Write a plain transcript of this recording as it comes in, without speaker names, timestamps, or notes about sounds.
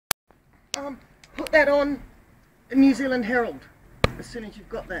Put that on the New Zealand Herald as soon as you've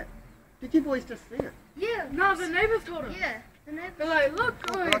got that. Did you boys just see it? Yeah. No, the neighbours told us. Yeah, the neighbours. They're like, look,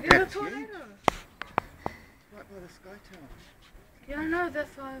 Oh, Oi, God, there's a that's tornado. huge. Right by the Sky Tower. Yeah, I know,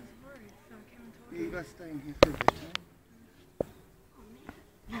 that's why I was worried. So I came and told You you. guys stay in here for a bit,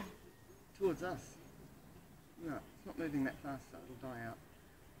 huh? Towards us. No, it's not moving that fast, so it'll die out.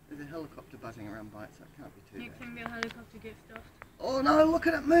 There's a helicopter buzzing around by it, so it can't be too Next bad. time the helicopter gets stuffed. Oh no, look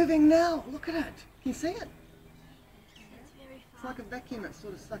at it moving now! Look at it! Can you see it? It's very It's far. like a vacuum that's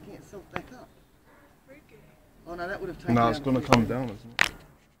sort of sucking itself back up. Freaky. Oh no, that would have taken No, out it's a gonna few come things. down, isn't it?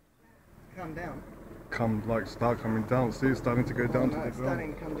 Come down? Start coming down. See, it's starting to go down Oh, no, to the it's ground.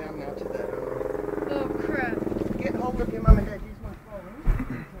 starting to come down now to the... Oh crap. Get hold of your mum and dad.